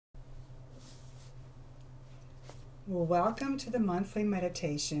Well, welcome to the monthly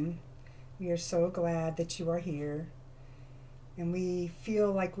meditation. We are so glad that you are here, and we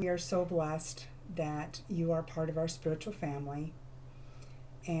feel like we are so blessed that you are part of our spiritual family.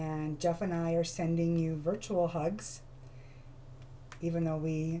 And Jeff and I are sending you virtual hugs. Even though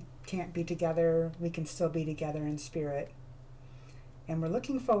we can't be together, we can still be together in spirit. And we're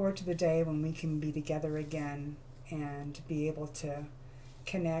looking forward to the day when we can be together again and be able to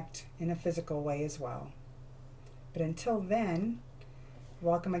connect in a physical way as well. But until then,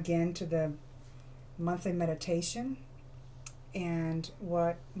 welcome again to the monthly meditation. And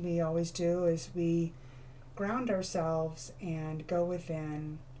what we always do is we ground ourselves and go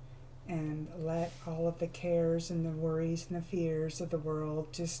within and let all of the cares and the worries and the fears of the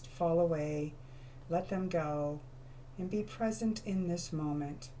world just fall away. Let them go and be present in this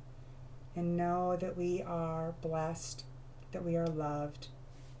moment and know that we are blessed, that we are loved,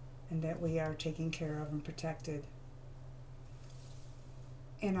 and that we are taken care of and protected.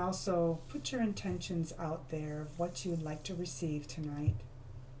 And also put your intentions out there of what you'd like to receive tonight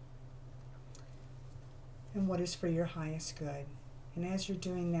and what is for your highest good. And as you're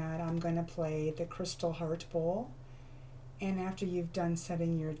doing that, I'm going to play the Crystal Heart Bowl. And after you've done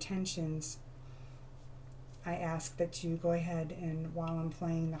setting your intentions, I ask that you go ahead and while I'm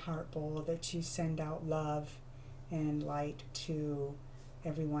playing the Heart Bowl, that you send out love and light to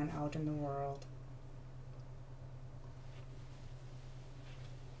everyone out in the world.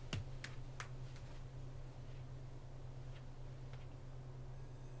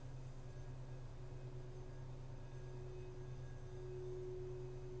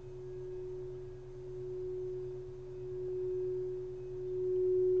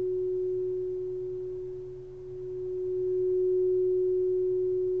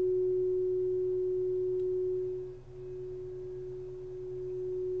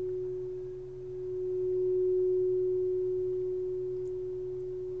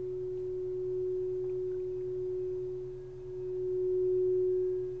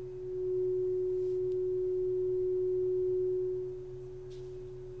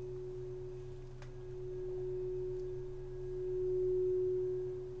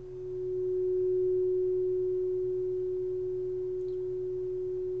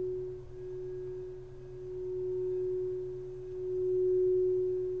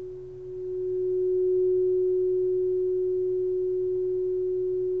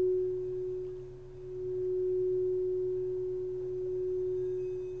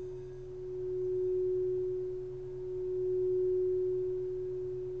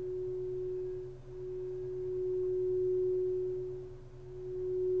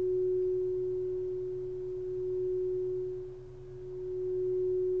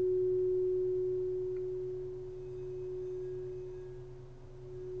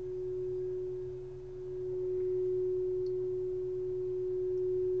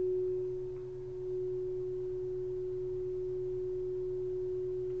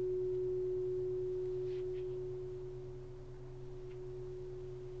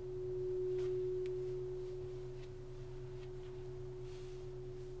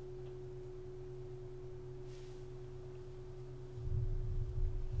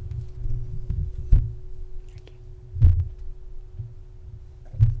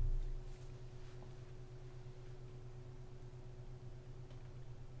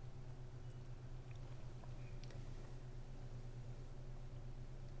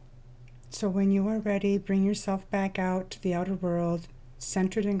 So when you are ready, bring yourself back out to the outer world,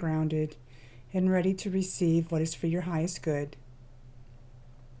 centered and grounded, and ready to receive what is for your highest good.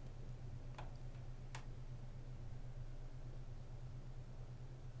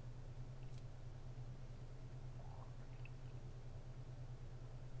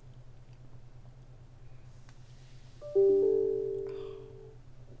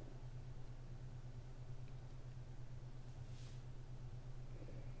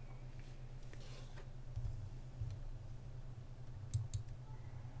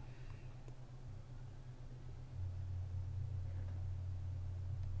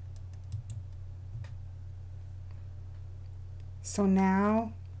 So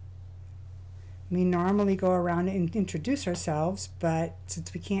now, we normally go around and introduce ourselves, but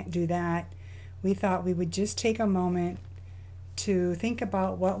since we can't do that, we thought we would just take a moment to think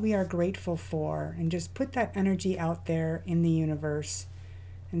about what we are grateful for and just put that energy out there in the universe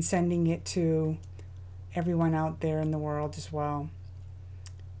and sending it to everyone out there in the world as well.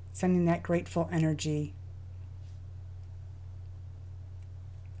 Sending that grateful energy.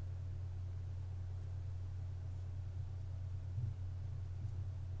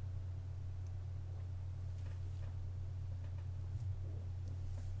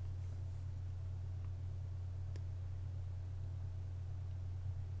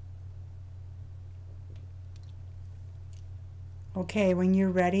 Okay, when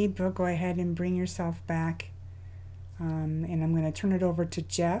you're ready, go ahead and bring yourself back. And I'm going to turn it over to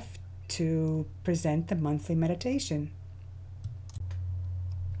Jeff to present the monthly meditation.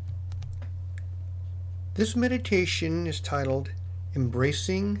 This meditation is titled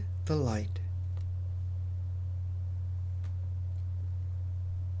Embracing the Light.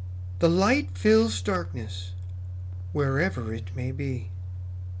 The light fills darkness, wherever it may be.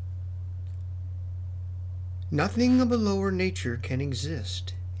 Nothing of a lower nature can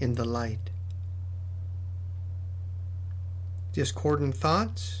exist in the light. Discordant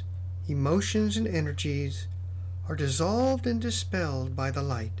thoughts, emotions, and energies are dissolved and dispelled by the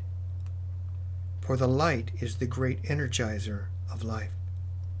light, for the light is the great energizer of life.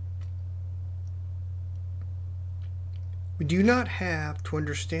 We do not have to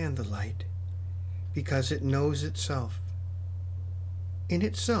understand the light, because it knows itself. In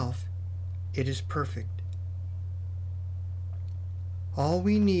itself, it is perfect. All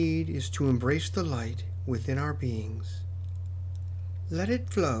we need is to embrace the light within our beings. Let it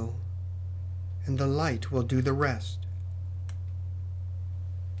flow, and the light will do the rest.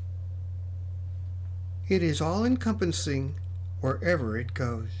 It is all-encompassing wherever it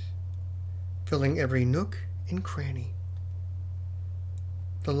goes, filling every nook and cranny.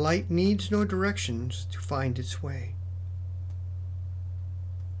 The light needs no directions to find its way.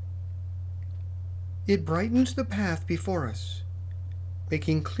 It brightens the path before us,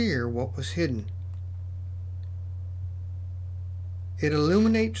 making clear what was hidden. It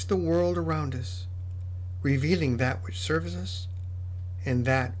illuminates the world around us, revealing that which serves us and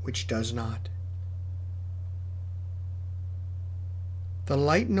that which does not. The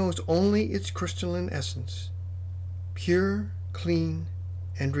light knows only its crystalline essence, pure, clean,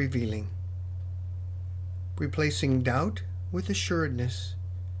 and revealing, replacing doubt with assuredness,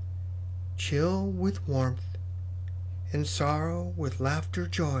 chill with warmth, and sorrow with laughter,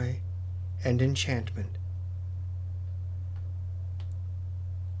 joy, and enchantment.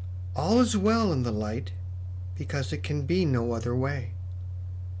 All is well in the light, because it can be no other way.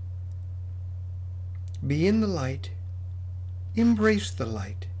 Be in the light, embrace the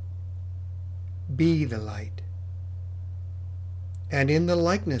light, be the light. And in the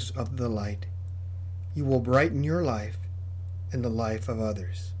likeness of the light, you will brighten your life and the life of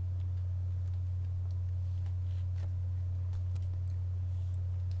others.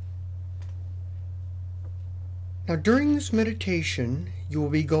 Now, during this meditation, you will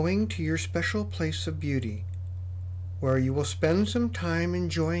be going to your special place of beauty, where you will spend some time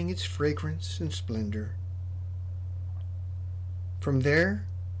enjoying its fragrance and splendor. From there,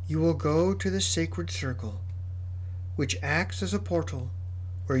 you will go to the sacred circle, which acts as a portal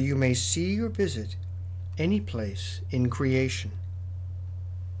where you may see or visit any place in creation.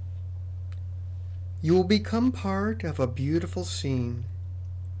 You will become part of a beautiful scene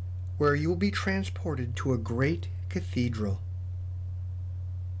where you will be transported to a great cathedral.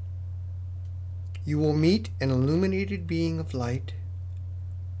 You will meet an illuminated being of light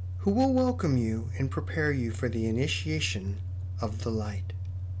who will welcome you and prepare you for the initiation of the light.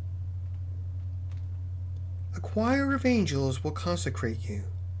 A choir of angels will consecrate you,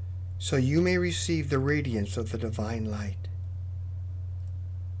 so you may receive the radiance of the divine light.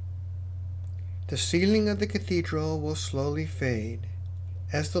 The ceiling of the cathedral will slowly fade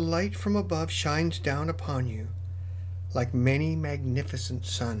as the light from above shines down upon you like many magnificent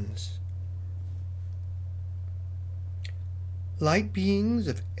suns. Light beings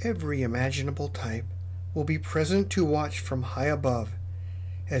of every imaginable type will be present to watch from high above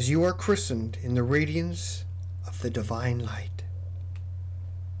as you are christened in the radiance of the divine light.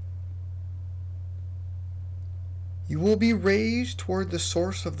 You will be raised toward the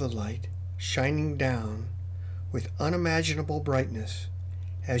source of the light, shining down with unimaginable brightness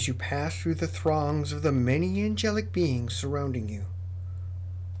as you pass through the throngs of the many angelic beings surrounding you,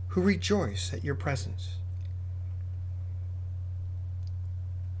 who rejoice at your presence.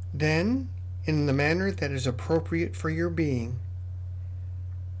 Then, in the manner that is appropriate for your being,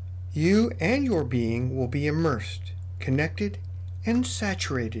 you and your being will be immersed, connected, and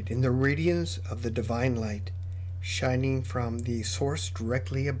saturated in the radiance of the divine light, shining from the source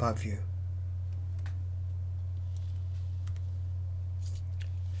directly above you.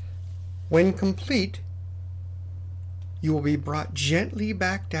 When complete, you will be brought gently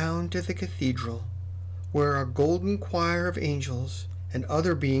back down to the cathedral, where a golden choir of angels and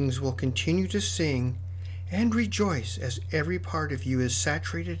other beings will continue to sing and rejoice as every part of you is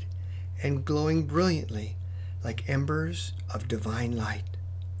saturated and glowing brilliantly like embers of divine light.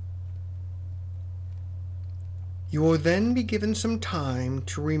 You will then be given some time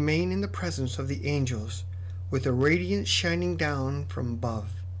to remain in the presence of the angels with a radiance shining down from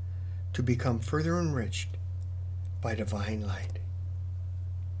above to become further enriched by divine light.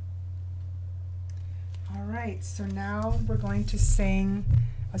 All right, so now we're going to sing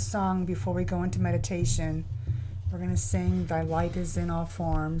a song before we go into meditation. We're going to sing Thy light is in all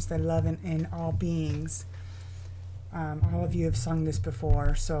forms, thy love in all beings. All of you have sung this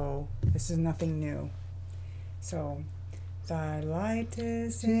before, so this is nothing new. So, thy light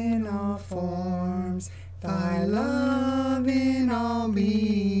is in all forms, thy love in all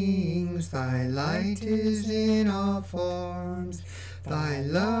beings, thy light is in all forms, thy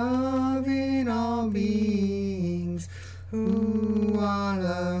love in all beings. Hu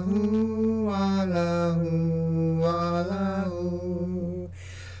Allah, hu Allah, hu Allah, hu.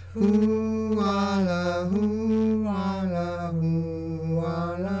 Hu Allah, hu Allah, hu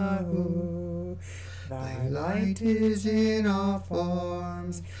Allah, hu. Thy light is in all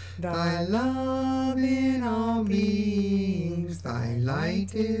forms, thy love in all beings, thy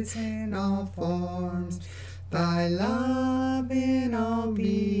light is in all forms, thy love in all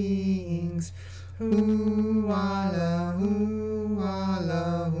beings. Hu Allah, hu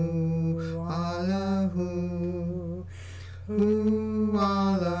Allah, hu Allah, hu. Hu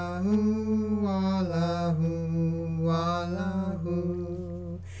Allah, hu Allah, hu Allah,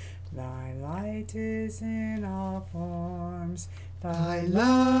 hu. Thy light is in all forms, thy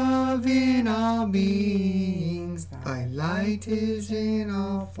love in all beings, thy light is in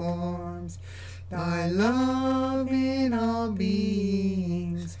all forms, thy love in all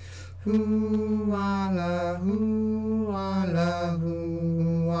beings. Hu Allah, hu Allah,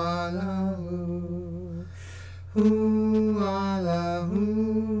 hu Allah, hu. Hu Allah,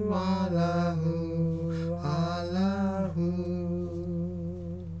 hu Allah, hu Allah, hu.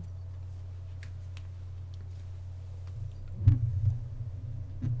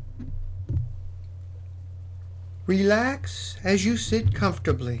 Relax as you sit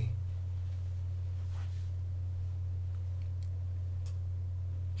comfortably.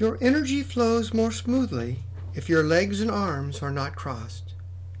 Your energy flows more smoothly if your legs and arms are not crossed.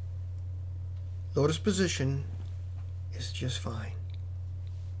 Lotus position is just fine.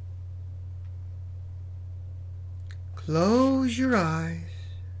 Close your eyes.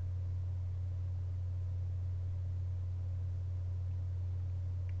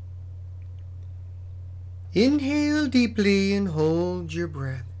 Inhale deeply and hold your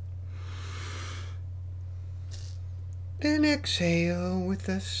breath. Then exhale with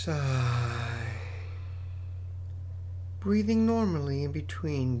a sigh, breathing normally in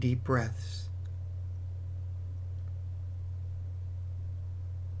between deep breaths.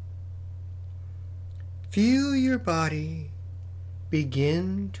 Feel your body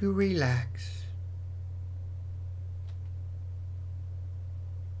begin to relax.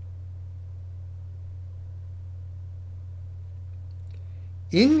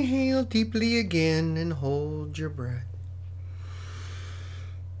 Inhale deeply again and hold your breath.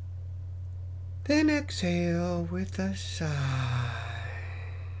 Then exhale with a sigh.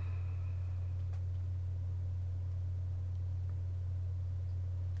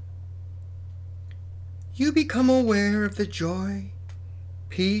 You become aware of the joy,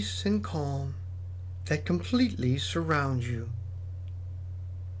 peace, and calm that completely surround you.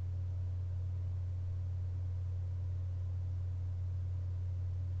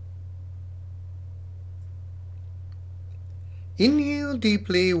 Inhale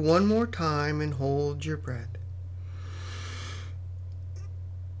deeply one more time and hold your breath.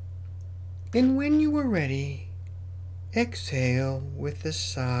 And when you are ready, exhale with a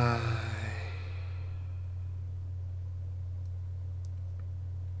sigh.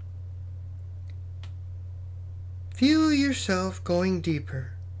 Feel yourself going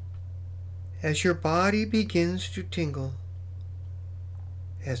deeper as your body begins to tingle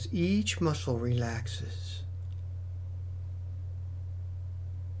as each muscle relaxes.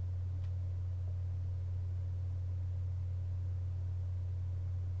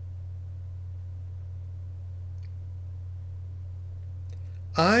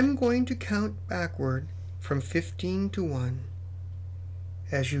 I'm going to count backward from 15 to 1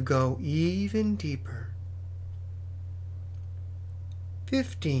 as you go even deeper.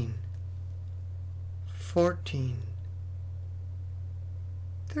 15, 14,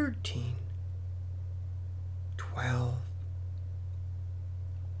 13, 12,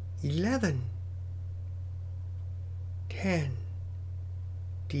 11, 10,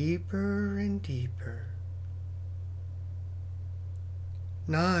 deeper and deeper.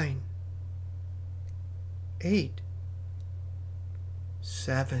 9, 8,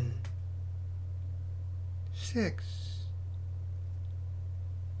 7, 6,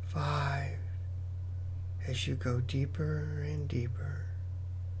 5, as you go deeper and deeper.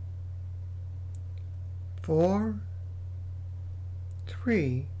 4,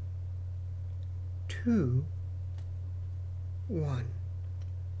 3, 2, 1.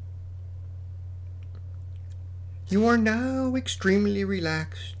 You are now extremely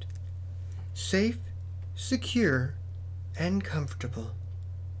relaxed, safe, secure, and comfortable.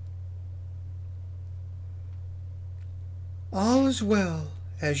 All is well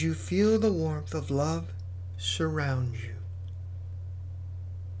as you feel the warmth of love surround you.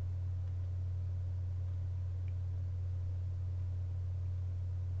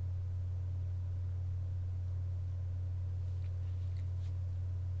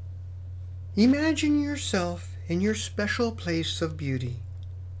 Imagine yourself in your special place of beauty.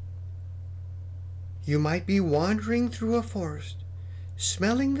 You might be wandering through a forest,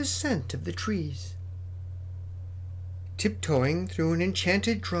 smelling the scent of the trees, tiptoeing through an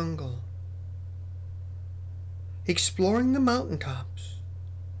enchanted jungle, exploring the mountaintops,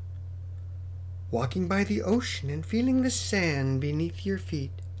 walking by the ocean and feeling the sand beneath your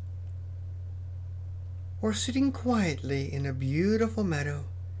feet, or sitting quietly in a beautiful meadow,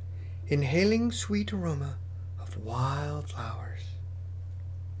 inhaling sweet aroma of wildflowers.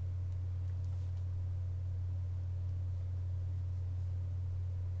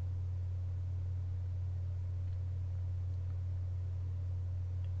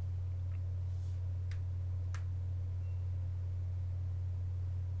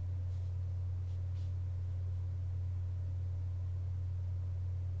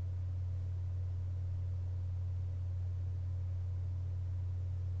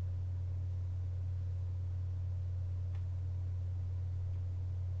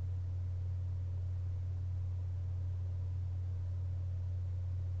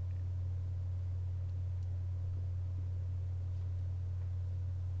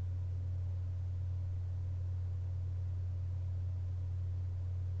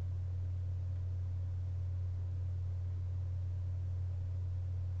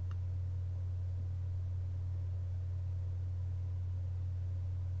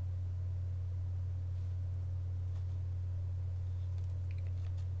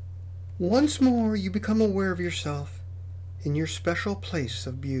 Once more you become aware of yourself in your special place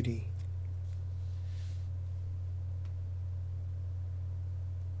of beauty.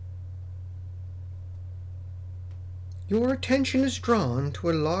 Your attention is drawn to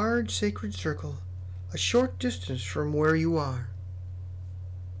a large sacred circle a short distance from where you are.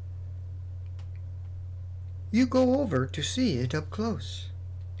 You go over to see it up close.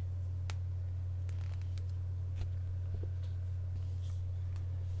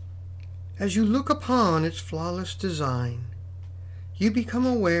 As you look upon its flawless design, you become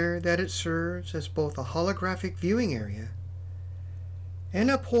aware that it serves as both a holographic viewing area and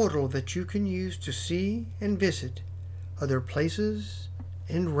a portal that you can use to see and visit other places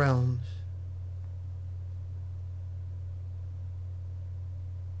and realms.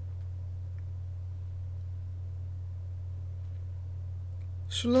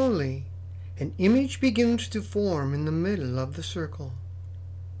 Slowly, an image begins to form in the middle of the circle.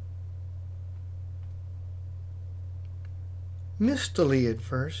 Mistily at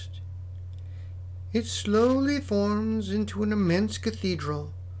first, it slowly forms into an immense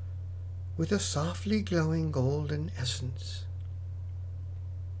cathedral with a softly glowing golden essence.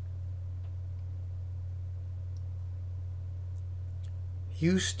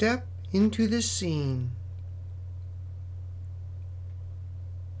 You step into this scene,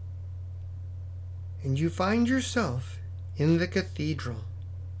 and you find yourself in the cathedral.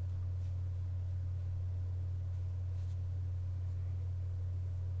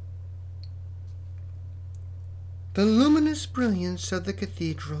 The luminous brilliance of the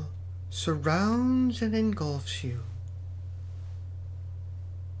cathedral surrounds and engulfs you.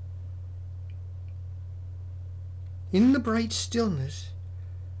 In the bright stillness,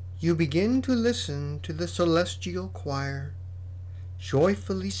 you begin to listen to the celestial choir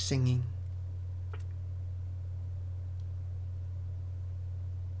joyfully singing.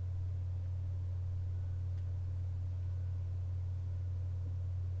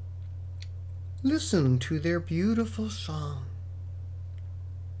 Listen to their beautiful song.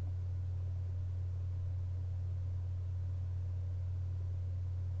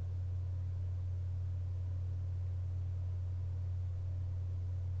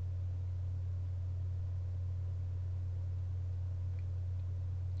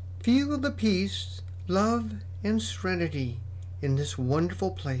 Feel the peace, love, and serenity in this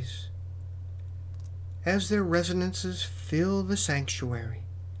wonderful place as their resonances fill the sanctuary.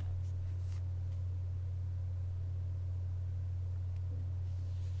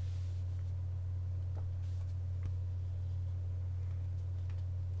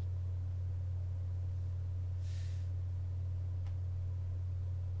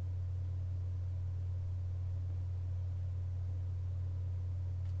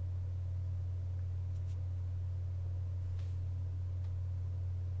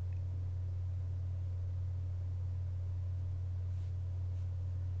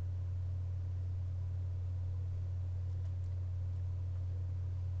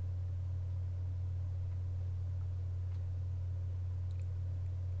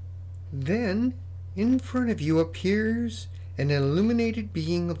 Then, in front of you appears an illuminated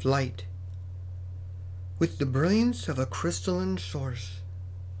being of light with the brilliance of a crystalline source.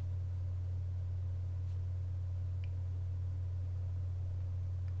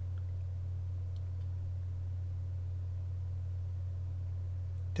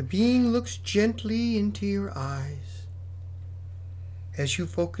 The being looks gently into your eyes as you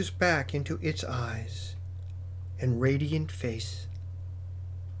focus back into its eyes and radiant face.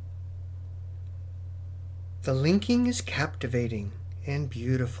 The linking is captivating and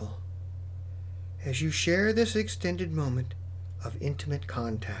beautiful as you share this extended moment of intimate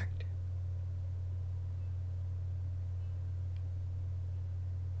contact.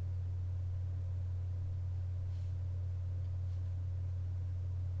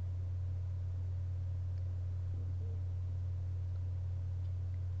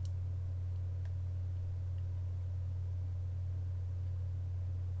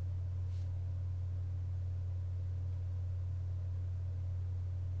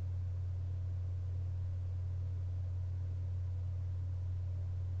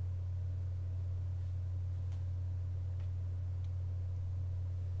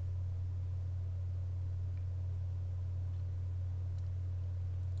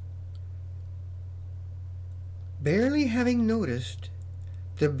 Barely having noticed,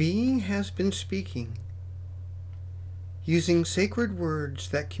 the being has been speaking, using sacred words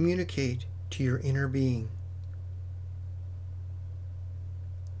that communicate to your inner being.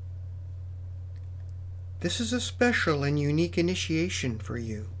 This is a special and unique initiation for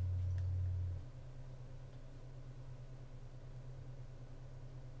you.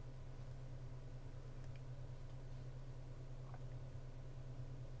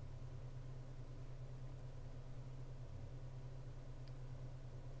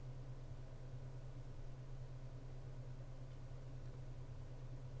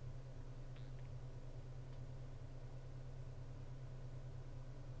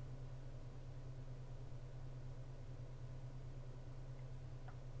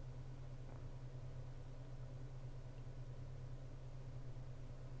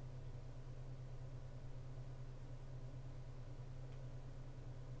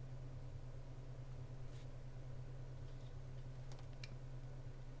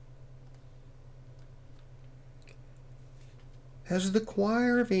 As the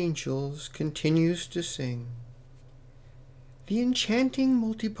choir of angels continues to sing, the enchanting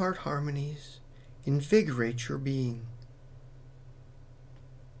multi-part harmonies invigorate your being.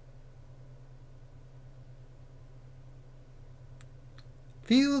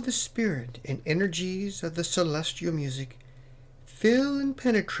 Feel the spirit and energies of the celestial music fill and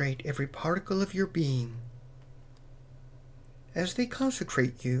penetrate every particle of your being as they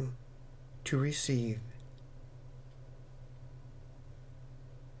consecrate you to receive.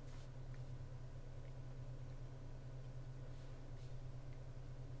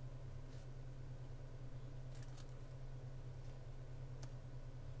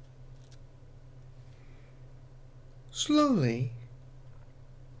 Slowly,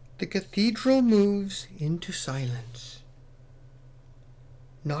 the cathedral moves into silence.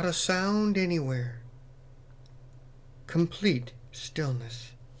 Not a sound anywhere. Complete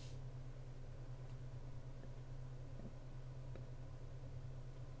stillness.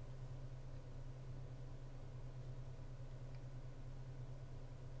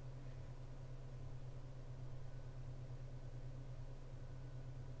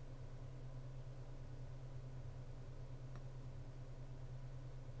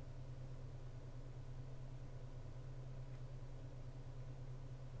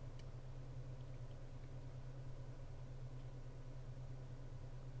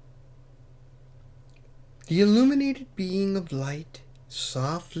 The illuminated being of light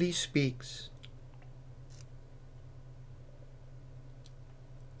softly speaks.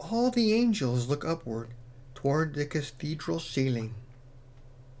 All the angels look upward toward the cathedral ceiling.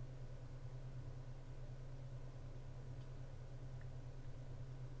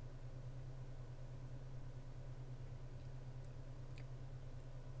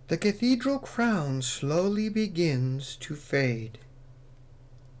 The cathedral crown slowly begins to fade.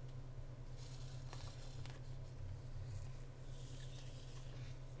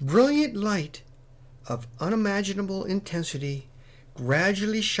 Brilliant light of unimaginable intensity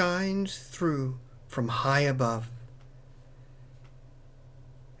gradually shines through from high above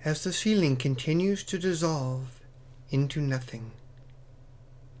as the ceiling continues to dissolve into nothing.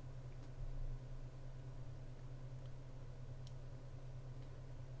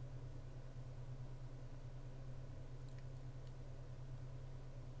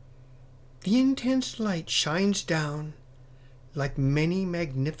 The intense light shines down like many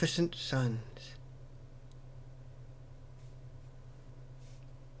magnificent suns.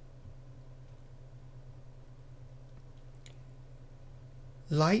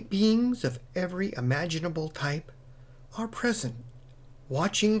 Light beings of every imaginable type are present,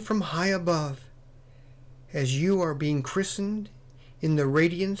 watching from high above, as you are being christened in the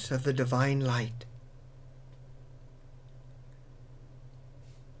radiance of the divine light.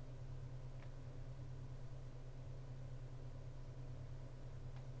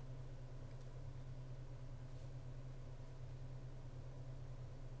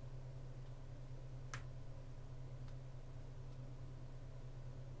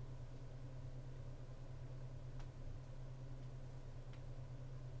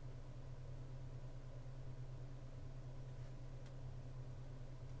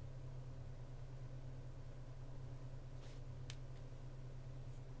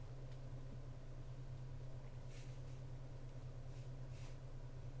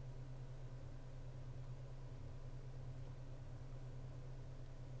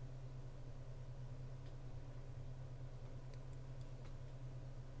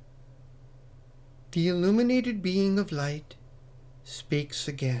 The illuminated being of light speaks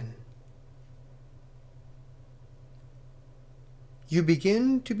again. You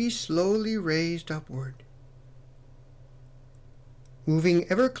begin to be slowly raised upward, moving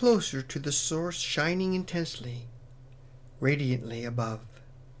ever closer to the source shining intensely, radiantly above.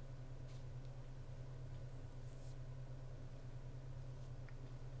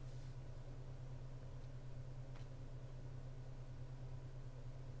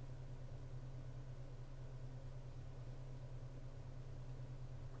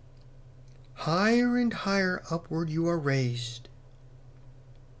 Higher and higher upward you are raised.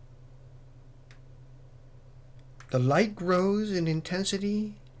 The light grows in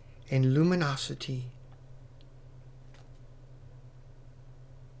intensity and luminosity.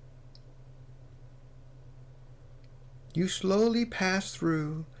 You slowly pass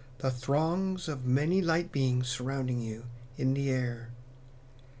through the throngs of many light beings surrounding you in the air,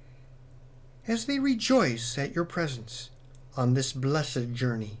 as they rejoice at your presence on this blessed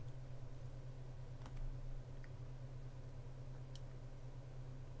journey.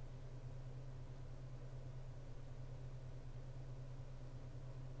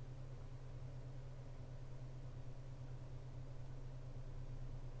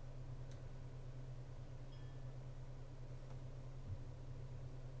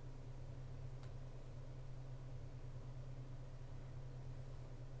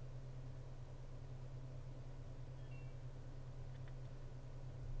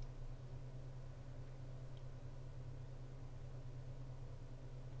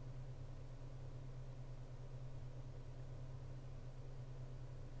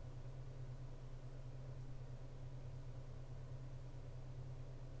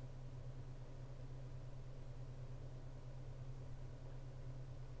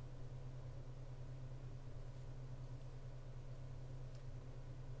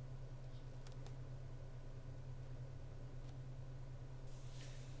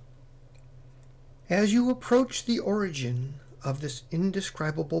 As you approach the origin of this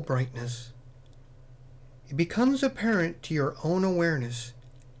indescribable brightness, it becomes apparent to your own awareness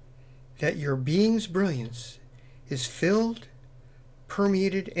that your being's brilliance is filled,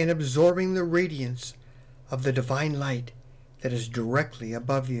 permeated, and absorbing the radiance of the divine light that is directly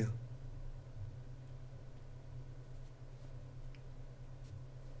above you.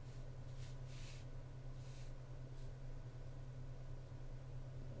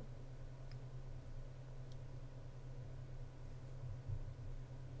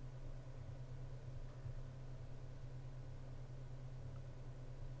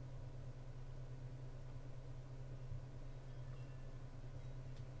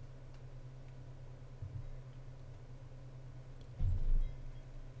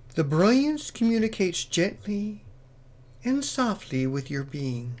 The brilliance communicates gently and softly with your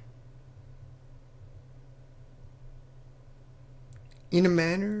being, in a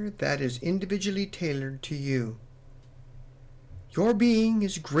manner that is individually tailored to you. Your being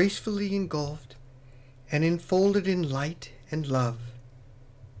is gracefully engulfed and enfolded in light and love,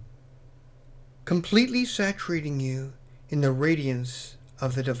 completely saturating you in the radiance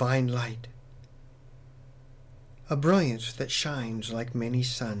of the divine light, a brilliance that shines like many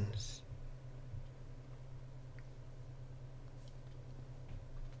suns.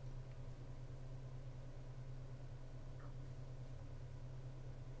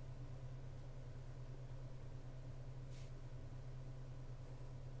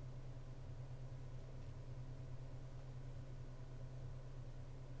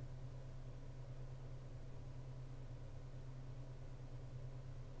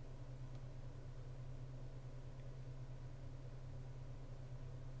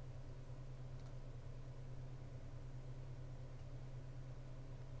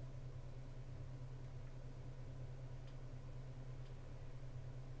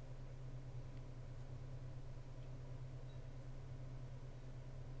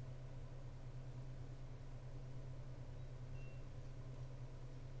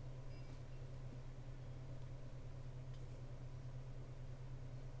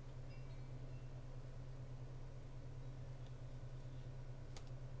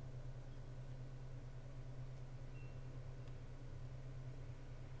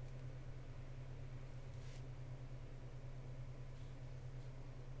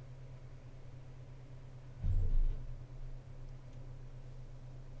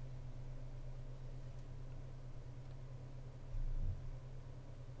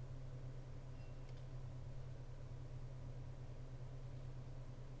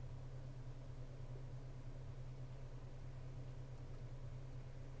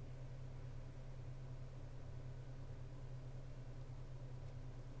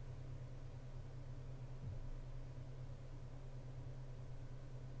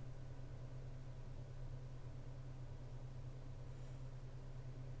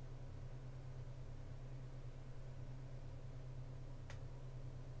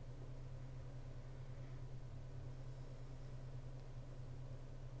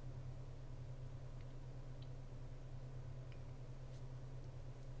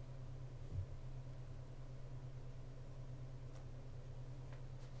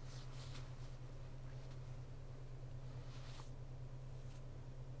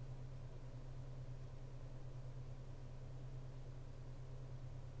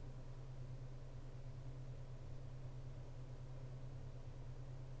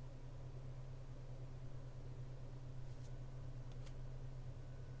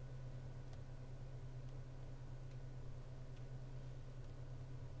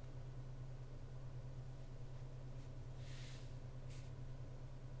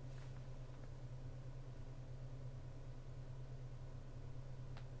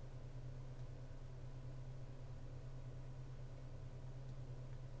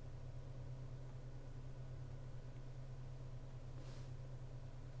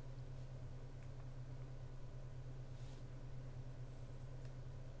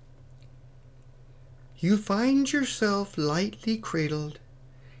 you find yourself lightly cradled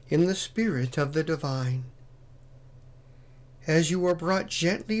in the spirit of the divine, as you are brought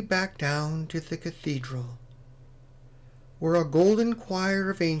gently back down to the cathedral, where a golden choir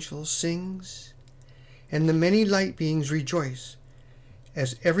of angels sings, and the many light beings rejoice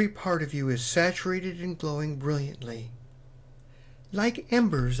as every part of you is saturated and glowing brilliantly, like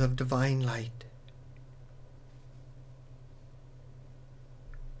embers of divine light.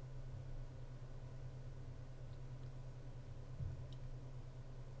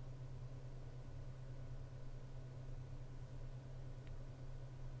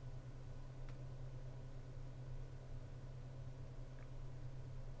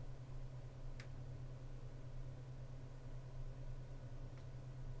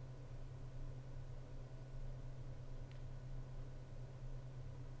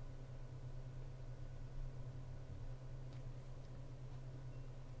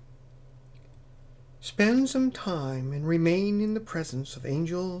 Spend some time and remain in the presence of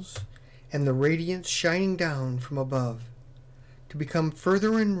angels and the radiance shining down from above to become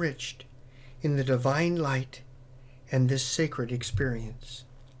further enriched in the divine light and this sacred experience.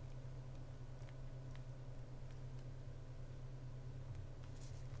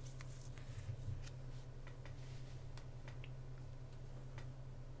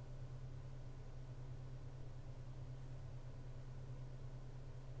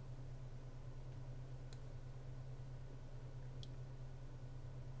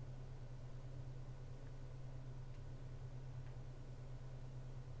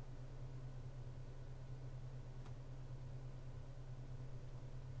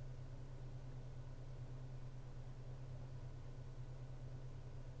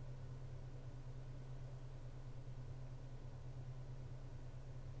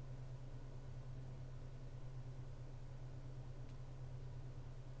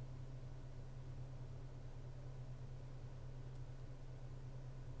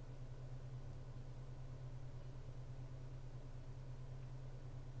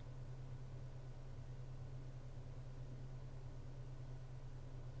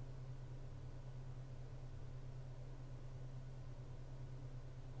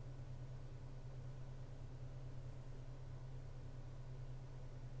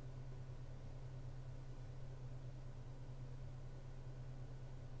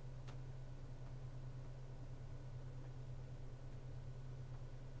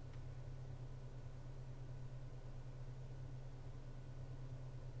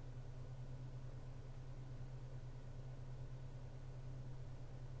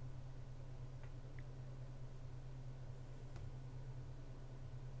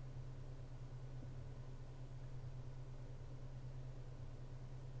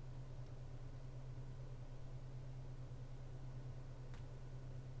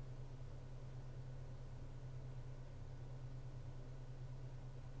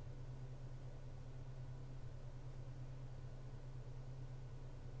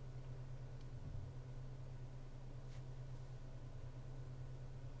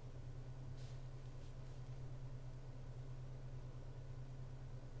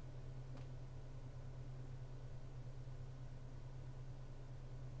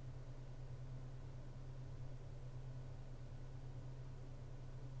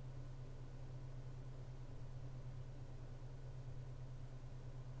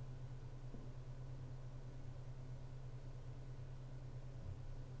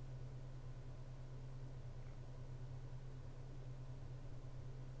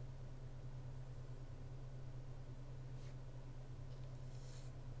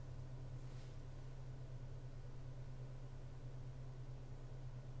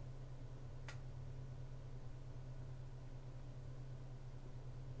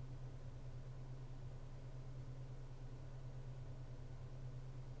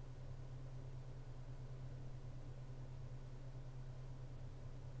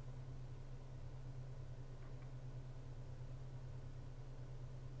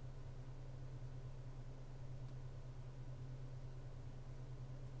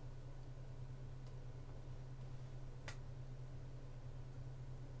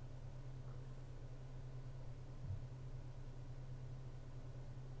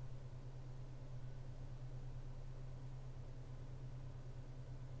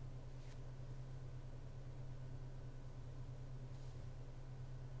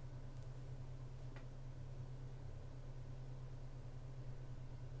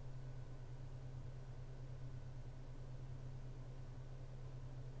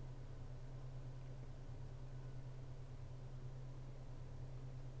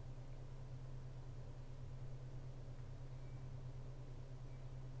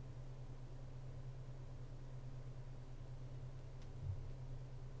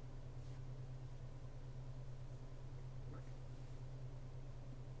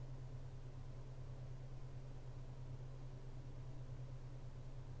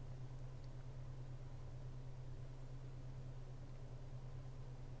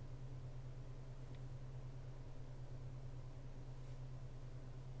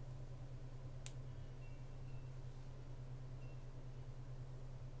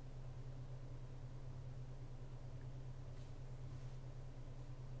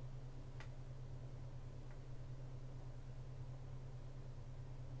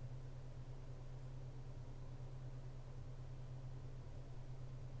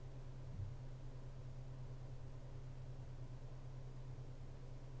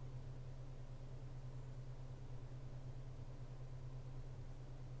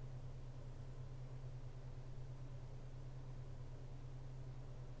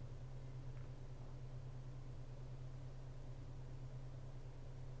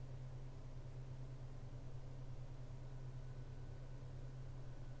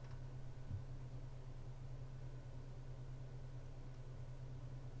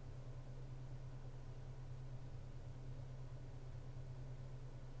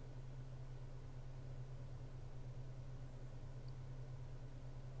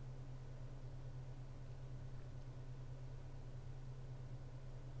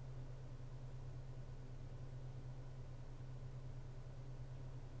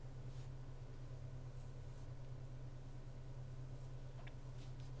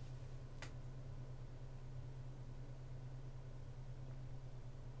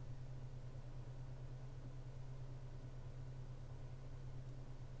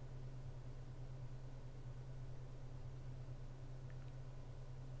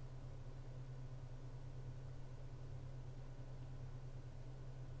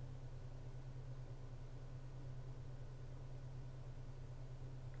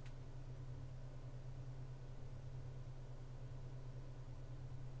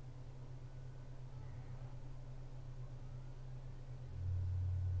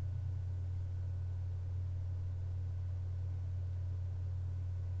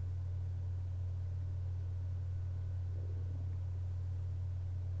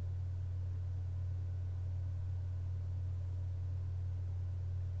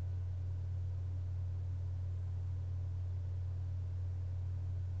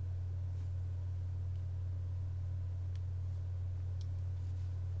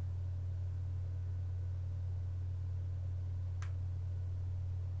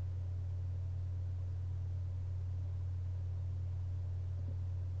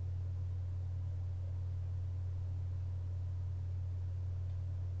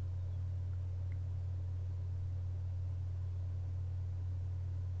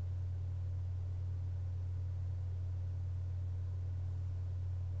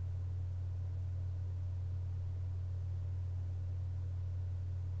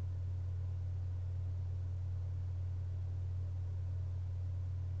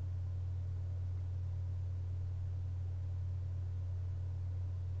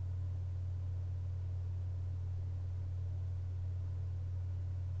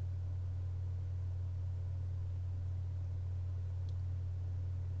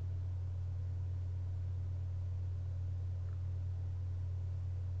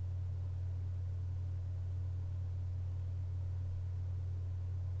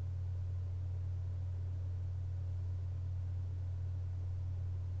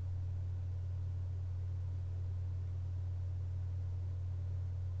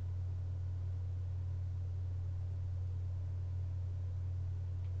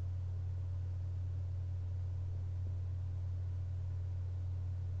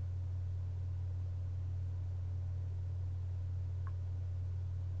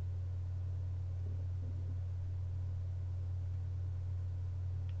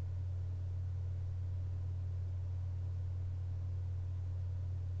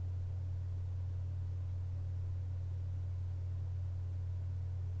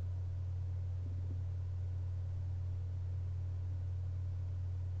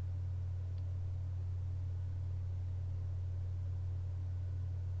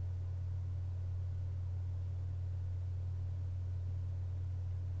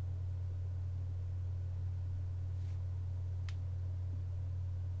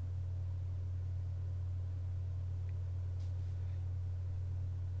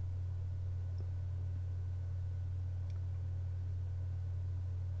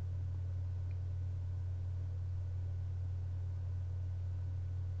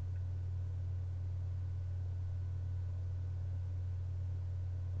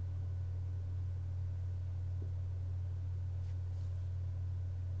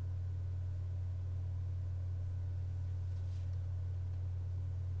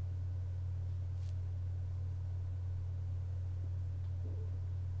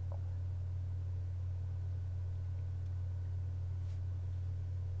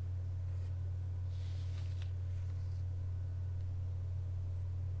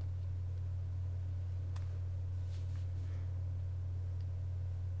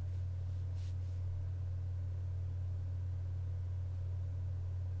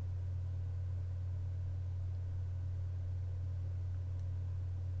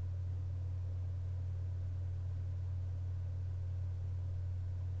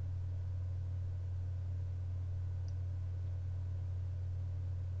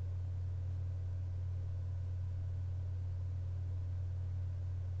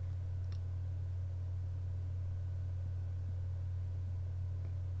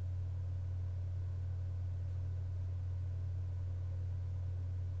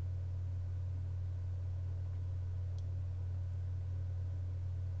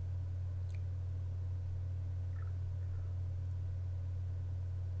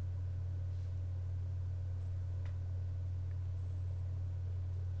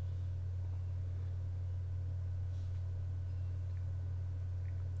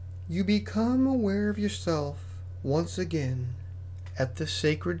 you become aware of yourself once again at the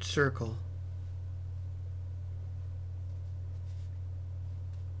sacred circle.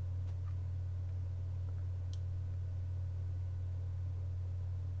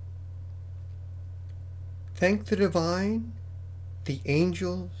 Thank the divine, the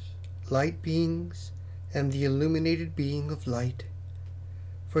angels, light beings, and the illuminated being of light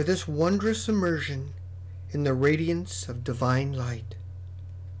for this wondrous immersion in the radiance of divine light.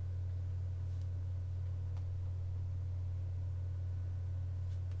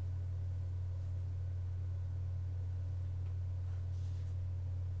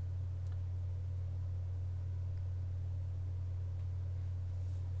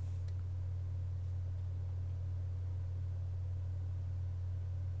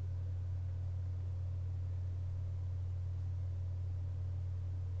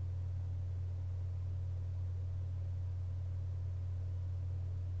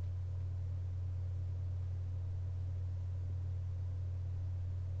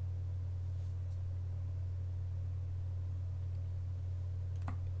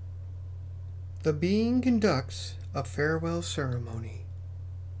 The being conducts a farewell ceremony.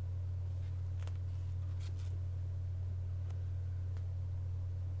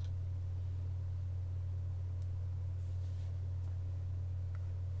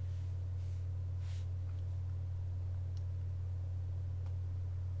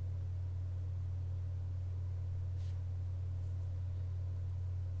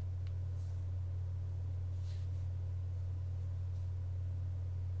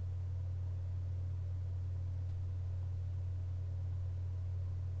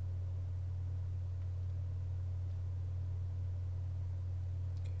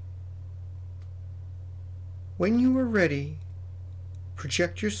 When you are ready,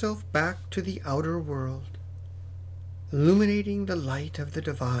 project yourself back to the outer world, illuminating the light of the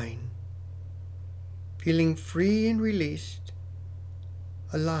divine, feeling free and released,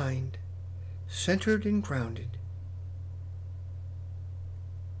 aligned, centered and grounded.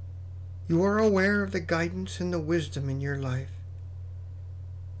 You are aware of the guidance and the wisdom in your life.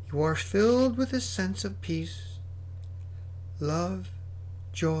 You are filled with a sense of peace, love,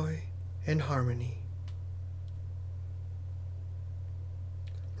 joy, and harmony.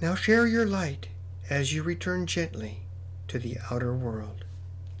 Now share your light as you return gently to the outer world.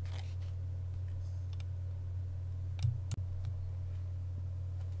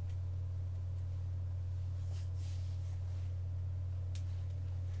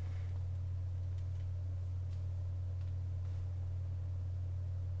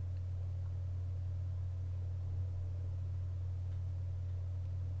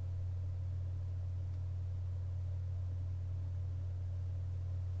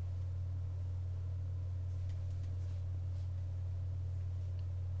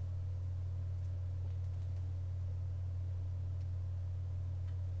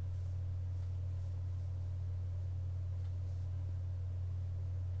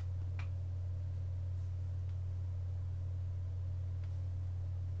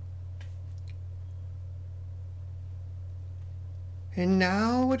 And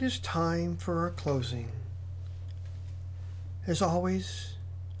now it is time for our closing. As always,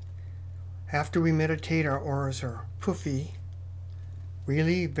 after we meditate, our auras are poofy,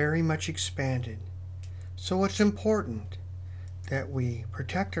 really very much expanded. So it's important that we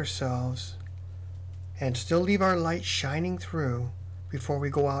protect ourselves and still leave our light shining through before we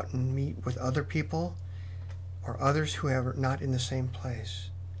go out and meet with other people or others who are not in the same place.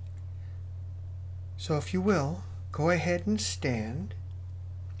 So if you will, go ahead and stand.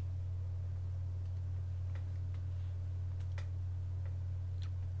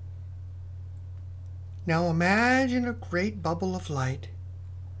 Now imagine a great bubble of light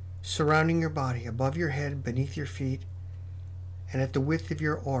surrounding your body, above your head, beneath your feet, and at the width of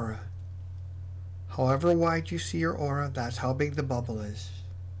your aura. However wide you see your aura, that's how big the bubble is.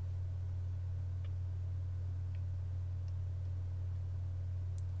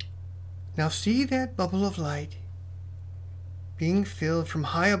 Now see that bubble of light being filled from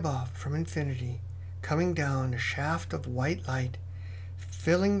high above, from infinity, coming down a shaft of white light,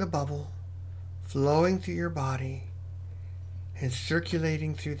 filling the bubble, flowing through your body, and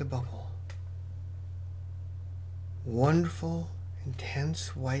circulating through the bubble. Wonderful,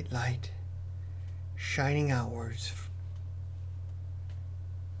 intense white light shining outwards.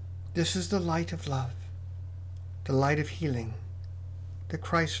 This is the light of love, the light of healing, the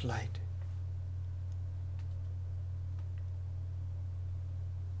Christ light.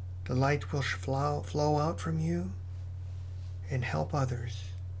 The light will flow out from you and help others.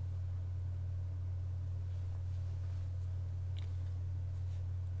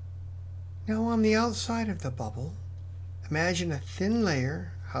 Now on the outside of the bubble, imagine a thin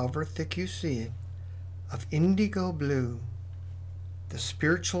layer, however thick you see it, of indigo blue, the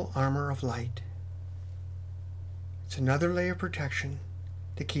spiritual armor of light. It's another layer of protection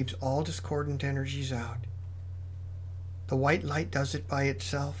that keeps all discordant energies out. The white light does it by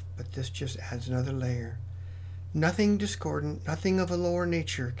itself, but this just adds another layer. Nothing discordant, nothing of a lower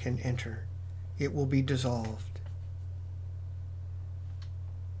nature can enter. It will be dissolved.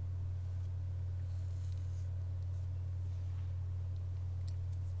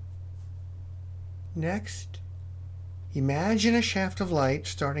 Next, imagine a shaft of light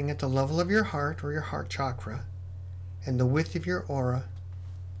starting at the level of your heart or your heart chakra and the width of your aura,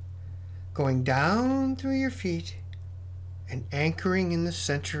 going down through your feet and anchoring in the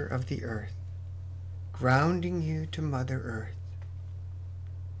center of the earth, grounding you to Mother Earth.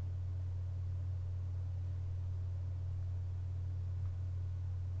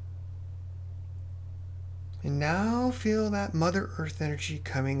 And now feel that Mother Earth energy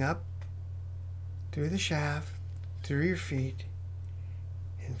coming up through the shaft, through your feet,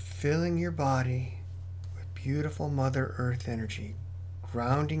 and filling your body with beautiful Mother Earth energy,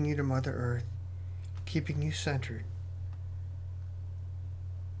 grounding you to Mother Earth, keeping you centered.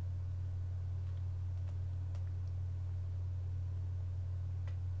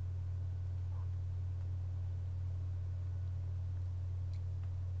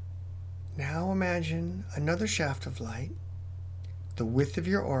 Now imagine another shaft of light, the width of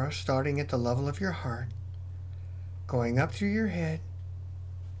your aura starting at the level of your heart, going up through your head,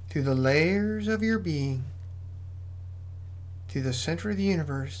 through the layers of your being, to the center of the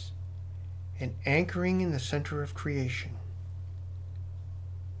universe, and anchoring in the center of creation.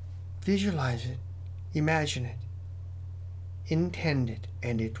 Visualize it, imagine it, intend it,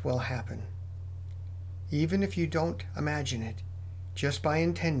 and it will happen. Even if you don't imagine it, just by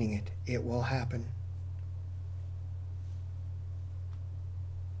intending it, it will happen.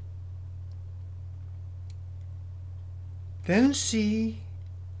 Then see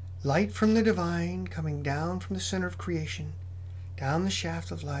light from the divine coming down from the center of creation, down the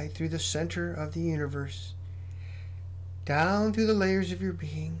shaft of light through the center of the universe, down through the layers of your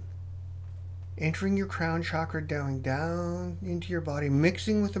being, entering your crown chakra, down into your body,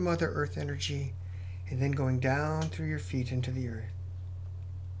 mixing with the Mother Earth energy, and then going down through your feet into the earth.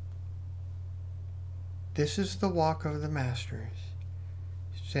 This is the walk of the Masters,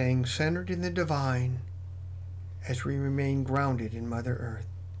 staying centered in the divine as we remain grounded in Mother Earth.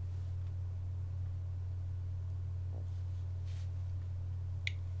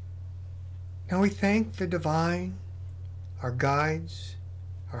 Now we thank the divine, our guides,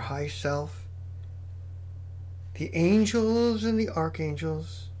 our high self, the angels and the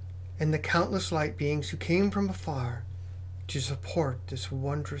archangels, and the countless light beings who came from afar to support this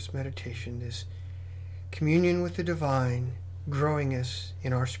wondrous meditation, this communion with the divine, growing us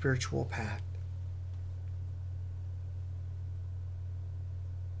in our spiritual path.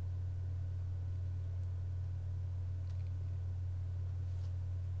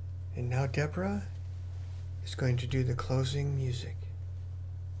 And now Deborah is going to do the closing music.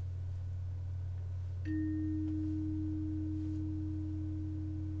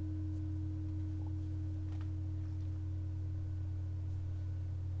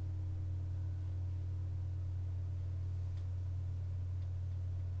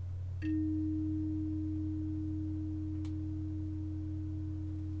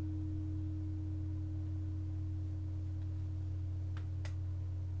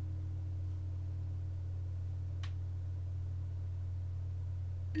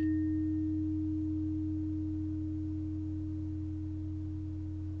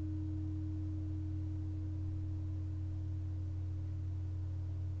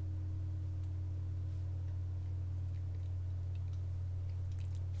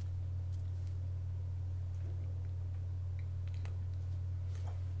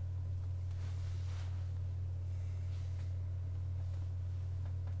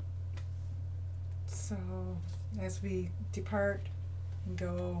 So, as we depart and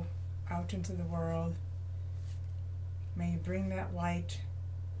go out into the world, may you bring that light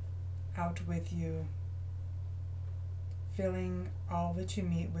out with you, filling all that you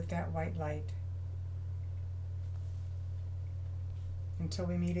meet with that white light. Until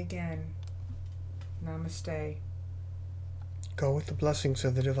we meet again, namaste. Go with the blessings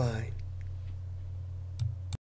of the divine.